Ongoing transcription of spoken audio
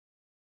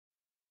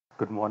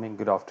Good morning,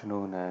 good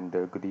afternoon, and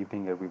good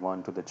evening,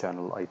 everyone, to the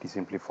channel IT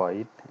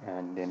Simplified.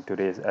 And in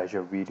today's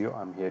Azure video,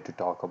 I'm here to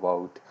talk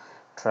about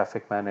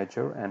Traffic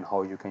Manager and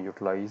how you can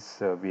utilize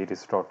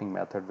various routing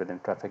method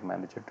within Traffic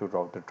Manager to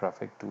route the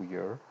traffic to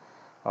your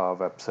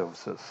web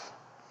services.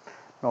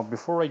 Now,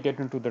 before I get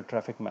into the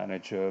Traffic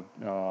Manager,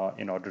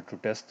 in order to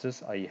test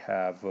this, I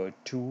have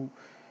two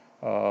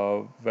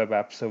web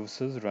app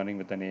services running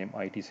with the name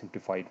IT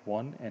Simplified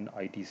 1 and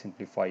IT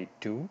Simplified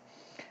 2.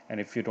 And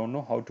if you don't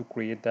know how to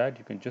create that,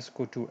 you can just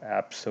go to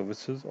app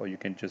services, or you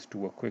can just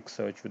do a quick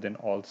search within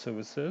all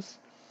services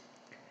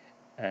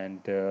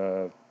and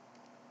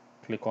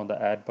click on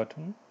the add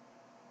button.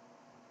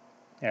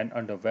 And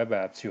under web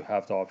apps, you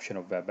have the option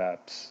of web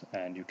apps,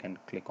 and you can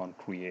click on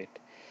create.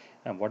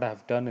 And what I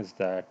have done is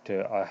that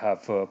I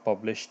have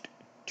published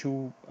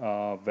two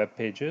web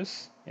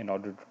pages in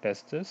order to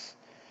test this.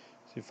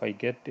 So if I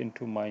get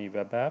into my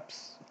web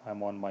apps,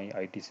 I'm on my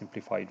IT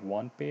Simplified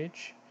 1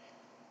 page.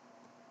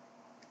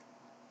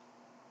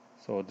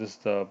 So this is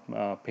the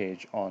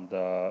page on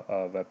the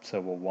web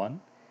server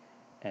 1,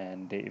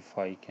 and if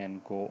I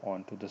can go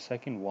on to the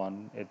second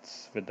one,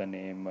 it's with the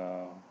name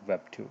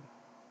web 2.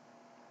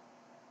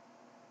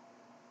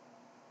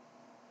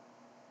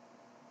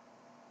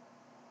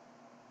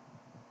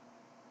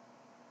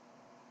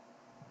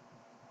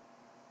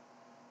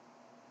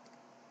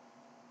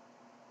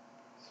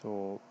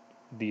 So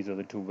these are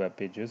the two web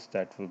pages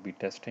that we'll be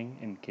testing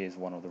in case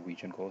one of the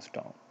region goes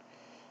down.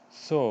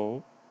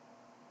 So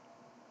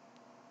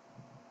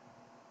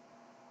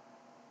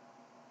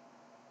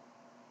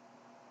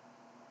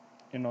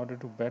in order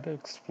to better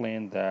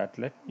explain that,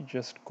 let me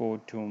just go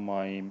to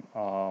my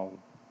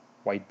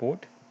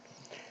whiteboard.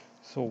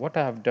 So what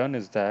I have done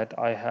is that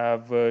I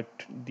have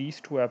these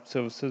two app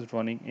services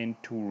running in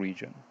two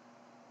regions.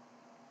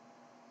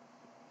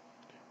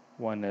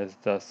 One is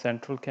the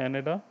Central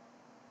Canada,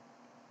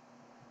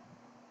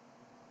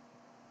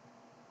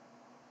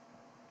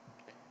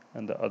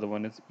 and the other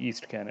one is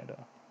East Canada.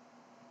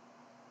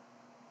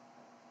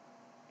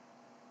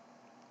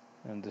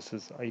 And this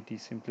is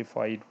IT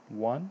Simplified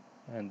 1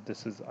 and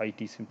this is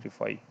IT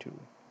Simplified 2.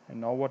 And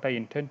now what I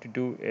intend to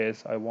do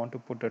is I want to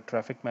put a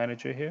traffic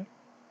manager here.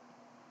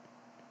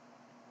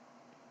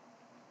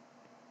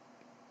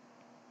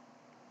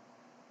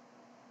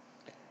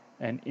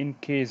 And in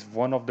case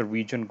one of the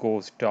region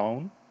goes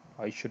down,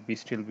 I should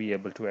still be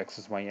able to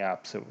access my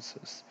app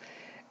services.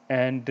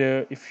 And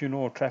if you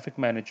know, Traffic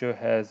Manager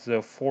has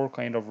four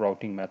kind of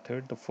routing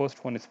method. The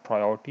first one is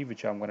priority,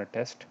 which I'm going to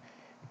test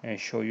and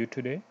show you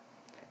today.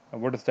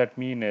 And what does that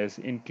mean is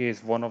in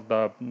case one of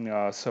the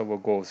server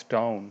goes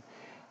down,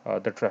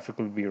 the traffic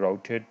will be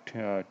routed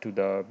to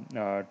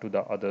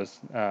the other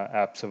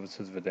app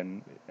services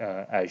within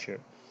Azure.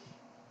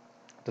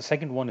 The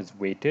second one is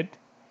weighted,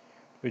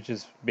 which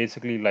is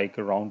basically like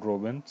a round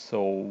robin.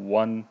 So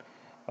one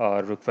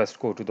request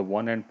go to the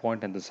one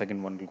endpoint and the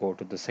second one will go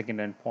to the second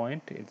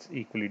endpoint. It's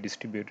equally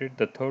distributed.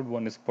 The third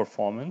one is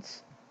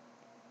performance,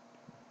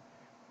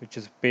 which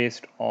is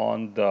based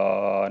on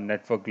the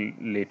network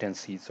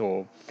latency.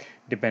 So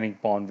depending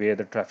upon where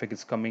the traffic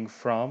is coming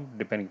from,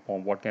 depending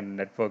upon what kind of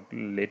network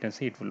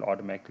latency, it will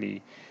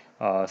automatically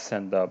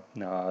send the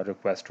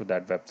request to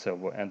that web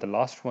server. And the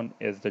last one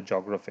is the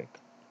geographic,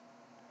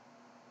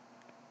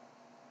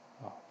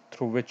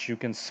 through which you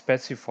can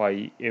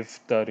specify if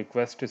the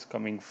request is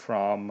coming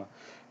from,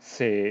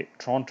 say,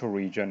 Toronto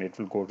region, it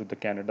will go to the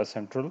Canada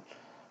Central.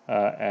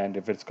 And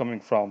if it's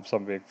coming from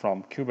somewhere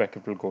from Quebec,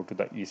 it will go to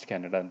the East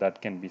Canada, and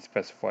that can be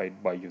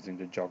specified by using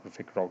the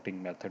geographic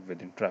routing method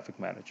within Traffic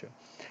Manager.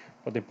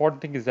 But the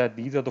important thing is that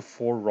these are the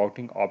four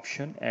routing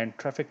options, and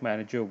Traffic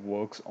Manager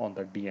works on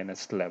the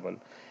DNS level.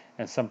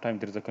 And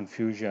sometimes there is a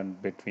confusion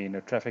between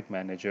a Traffic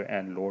Manager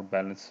and Load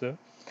Balancer.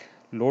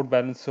 Load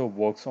Balancer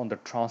works on the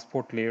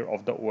transport layer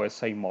of the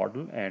OSI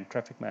model, and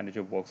Traffic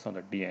Manager works on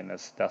the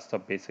DNS. That's the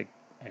basic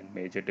and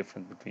major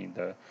difference between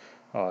the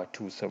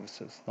two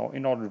services. Now,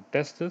 in order to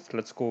test this,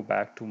 let's go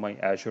back to my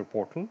Azure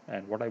portal.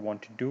 And what I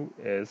want to do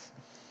is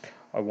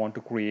I want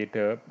to create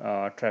a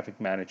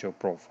Traffic Manager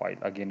profile.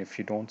 Again, if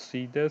you don't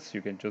see this,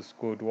 you can just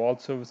go to all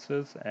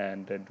services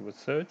and then do a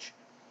search.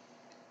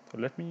 So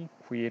let me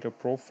create a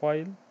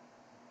profile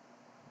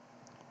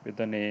with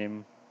the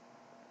name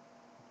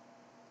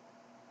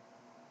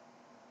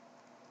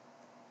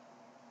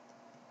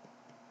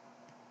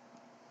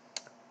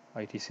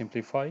IT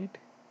Simplified.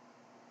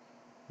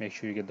 Make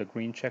sure you get the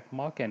green check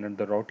mark, and in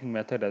the routing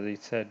method, as I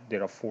said,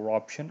 there are four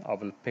options. I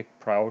will pick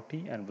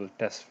priority and will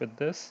test with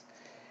this,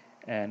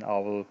 and I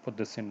will put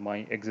this in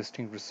my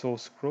existing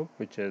resource group,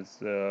 which is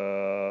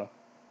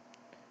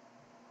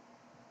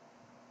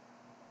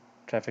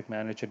Traffic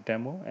Manager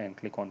demo, and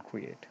click on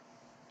create.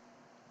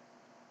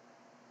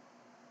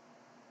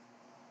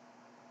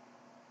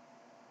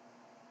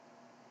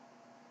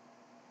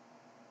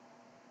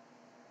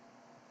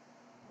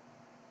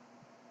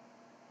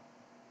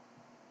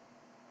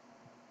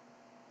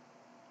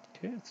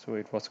 Okay, so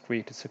it was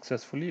created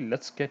successfully.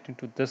 Let's get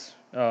into this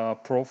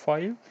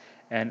profile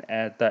and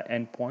add the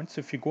endpoints.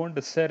 If you go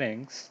into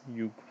settings,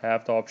 you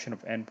have the option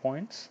of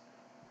endpoints,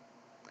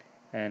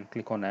 and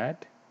click on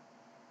add.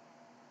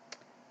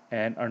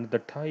 And under the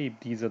type,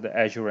 these are the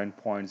Azure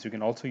endpoints. You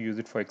can also use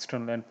it for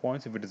external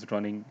endpoints if it is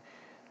running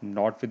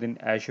not within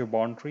Azure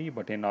boundary,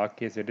 but in our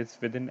case it is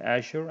within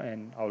Azure,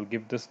 and I'll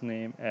give this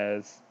name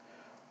as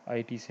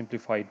IT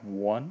Simplified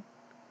 1.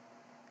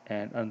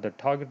 And under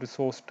target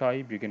resource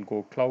type, you can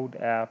go cloud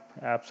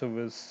app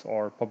service,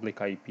 or public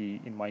IP.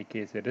 In my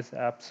case, it is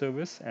app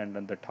service. And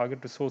under target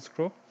resource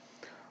group,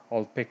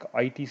 I'll pick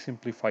IT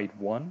Simplified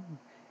 1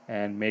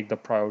 and make the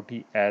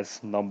priority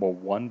as number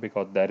 1,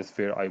 because that is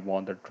where I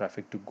want the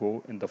traffic to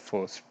go in the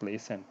first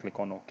place, and click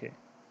on OK.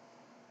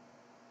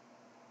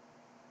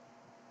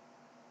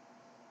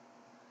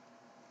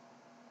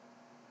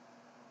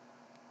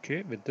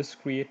 Okay, with this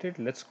created,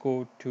 let's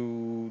go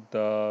to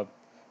the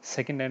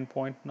second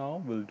endpoint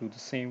now. We'll do the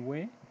same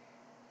way.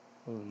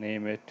 We'll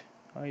name it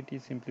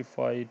IT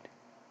Simplified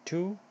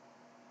 2,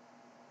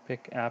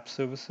 pick app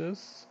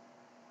services,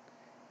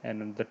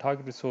 and in the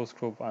target resource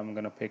group, I'm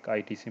going to pick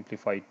IT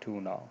Simplified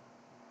 2 now.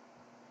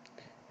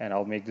 And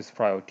I'll make this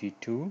priority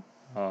 2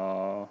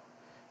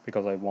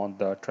 because I want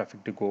the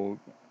traffic to go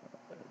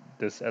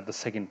this at the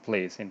second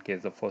place in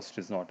case the first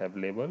is not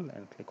available,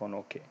 and click on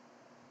OK.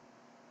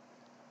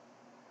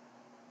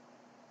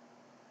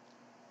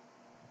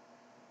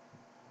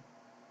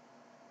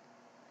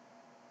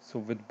 So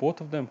with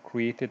both of them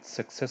created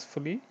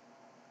successfully,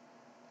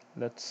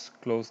 let's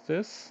close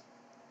this,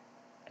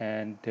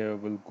 and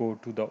we'll go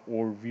to the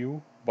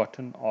overview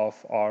button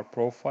of our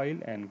profile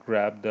and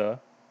grab the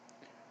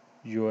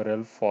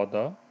URL for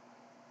the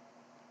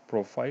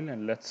profile,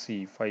 and let's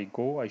see, if I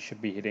go, I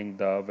should be hitting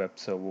the web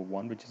server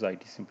 1, which is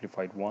IT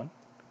Simplified 1.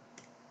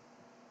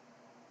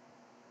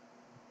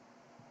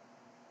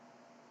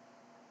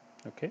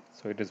 Okay,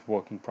 so it is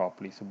working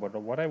properly. So but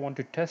what I want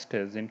to test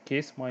is, in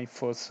case my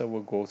first server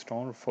goes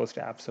down, or first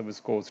app service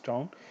goes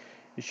down,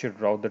 it should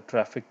route the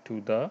traffic to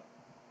the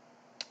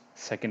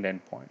second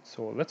endpoint.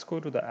 So let's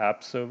go to the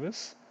app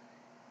service,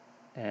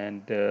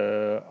 and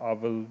I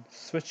will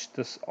switch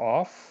this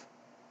off.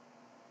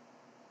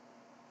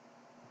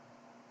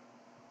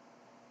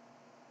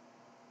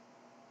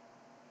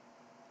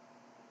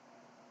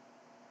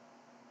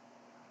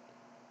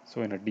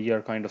 So in a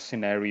DR kind of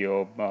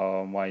scenario,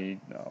 my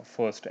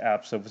first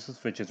app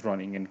services, which is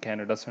running in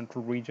Canada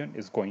Central region,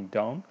 is going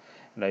down,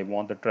 and I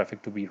want the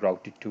traffic to be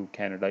routed to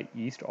Canada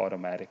East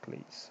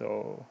automatically.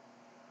 So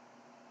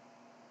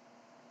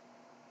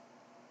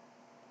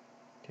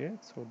okay,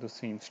 so this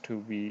seems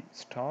to be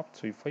stopped.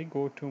 So if I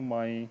go to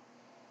my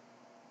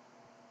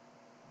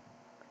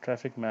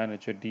traffic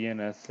manager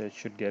DNS, it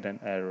should get an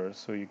error.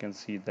 So you can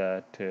see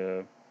that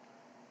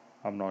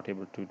I'm not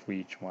able to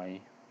reach my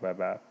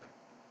web app.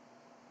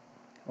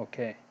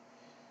 Okay,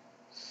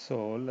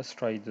 so let's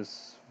try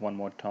this one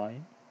more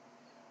time.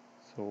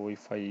 So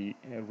if I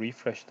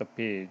refresh the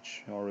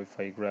page, or if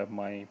I grab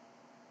my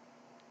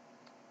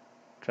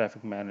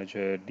traffic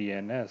manager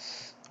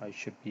DNS, I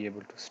should be able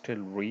to still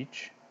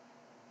reach.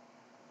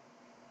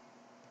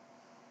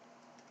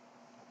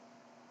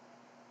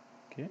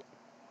 Okay.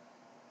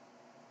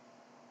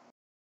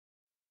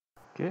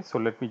 Okay, so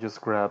let me just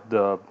grab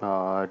the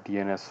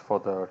DNS for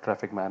the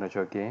traffic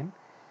manager again,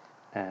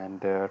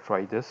 and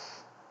try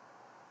this,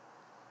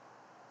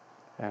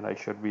 and I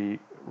should be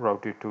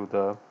routed to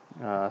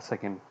the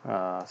second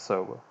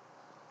server.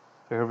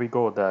 So here we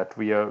go, that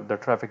the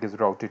traffic is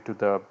routed to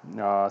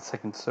the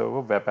second server,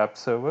 web app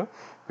server,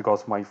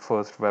 because my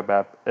first web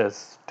app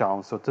is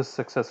down. So this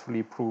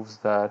successfully proves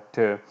that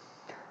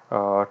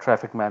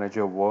traffic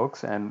manager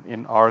works, and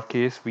in our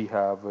case we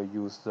have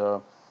used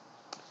the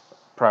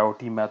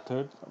priority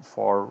method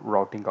for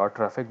routing our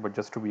traffic, but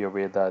just to be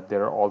aware that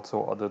there are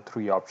also other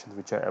 3 options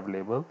which are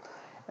available,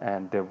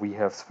 and we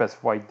have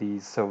specified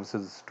these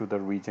services to the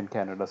region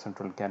Canada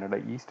Central,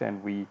 Canada East,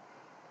 and we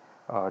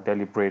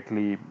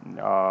deliberately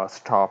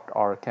stopped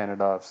our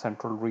Canada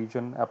Central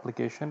region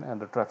application, and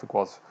the traffic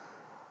was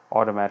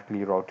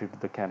automatically routed to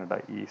the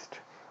Canada East.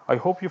 I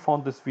hope you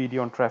found this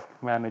video on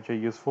Traffic Manager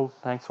useful.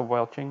 Thanks for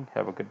watching.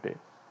 Have a good day.